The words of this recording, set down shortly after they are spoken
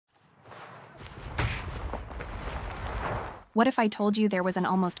What if I told you there was an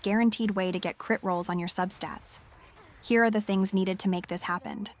almost guaranteed way to get crit rolls on your substats? Here are the things needed to make this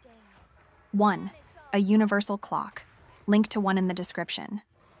happen. 1. A universal clock. Link to one in the description.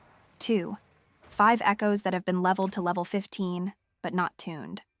 2. 5 echoes that have been leveled to level 15, but not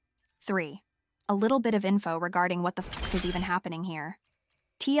tuned. 3. A little bit of info regarding what the f is even happening here.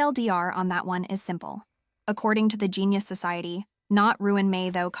 TLDR on that one is simple. According to the Genius Society, not ruin May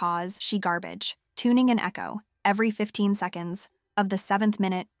though cause she garbage. Tuning an echo every 15 seconds of the 7th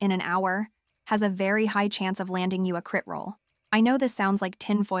minute in an hour has a very high chance of landing you a crit roll. I know this sounds like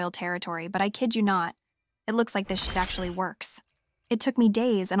tinfoil territory, but I kid you not, it looks like this shit actually works. It took me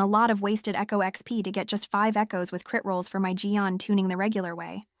days and a lot of wasted echo XP to get just 5 echoes with crit rolls for my Geon tuning the regular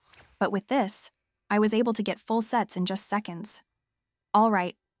way. But with this, I was able to get full sets in just seconds.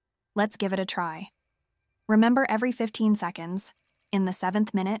 Alright, let's give it a try. Remember every 15 seconds, in the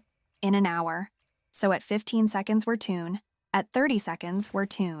 7th minute, in an hour. So at 15 seconds we're tune, at 30 seconds we're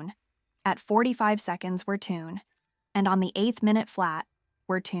tune, at 45 seconds we're tune, and on the 8th minute flat,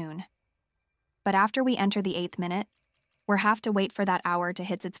 we're tune. But after we enter the 8th minute, we'll have to wait for that hour to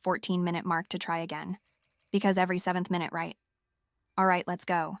hit its 14-minute mark to try again. Because every 7th minute, right? Alright, let's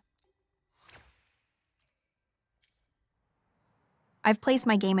go. I've placed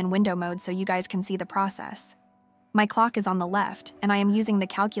my game in window mode so you guys can see the process. My clock is on the left, and I am using the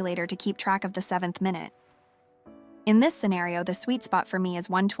calculator to keep track of the 7th minute. In this scenario, the sweet spot for me is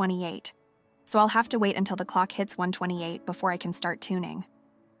 128, so I'll have to wait until the clock hits 128 before I can start tuning.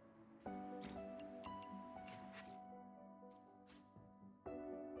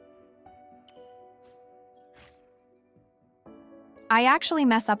 I actually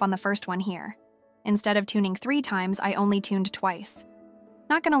mess up on the first one here. Instead of tuning 3 times, I only tuned twice.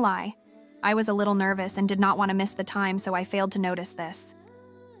 Not gonna lie, I was a little nervous and did not want to miss the time, so I failed to notice this.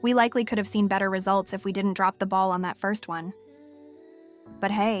 We likely could have seen better results if we didn't drop the ball on that first one. But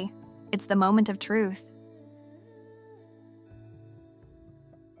hey, it's the moment of truth.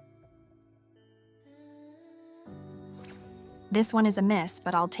 This one is a miss,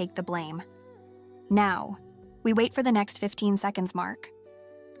 but I'll take the blame. Now, we wait for the next 15 seconds mark.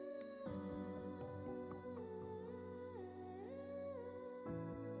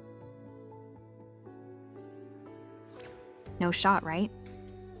 No shot, right?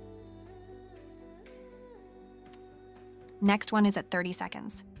 Next one is at 30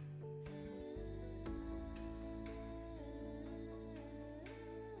 seconds.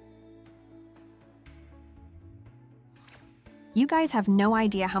 You guys have no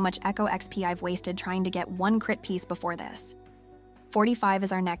idea how much Echo XP I've wasted trying to get one crit piece before this. 45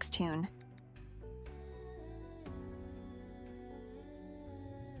 is our next tune.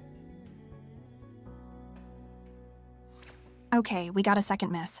 Okay, we got a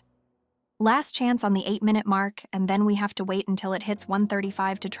second miss. Last chance on the 8-minute mark, and then we have to wait until it hits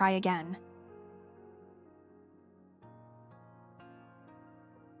 135 to try again.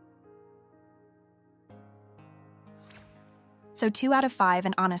 So 2 out of 5,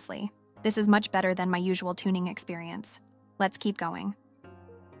 and honestly, this is much better than my usual tuning experience. Let's keep going.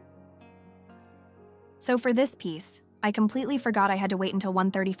 So for this piece, I completely forgot I had to wait until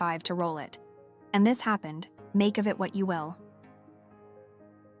 135 to roll it. And this happened. Make of it what you will.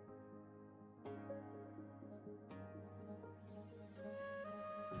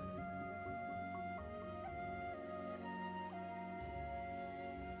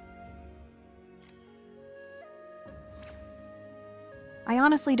 I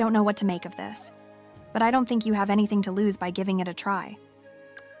honestly don't know what to make of this, but I don't think you have anything to lose by giving it a try.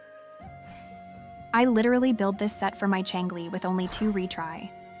 I literally built this set for my Changli with only 2 retry.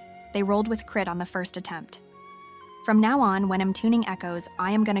 They rolled with crit on the first attempt. From now on, when I'm tuning echoes,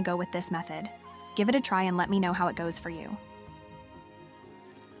 I am gonna go with this method. Give it a try and let me know how it goes for you.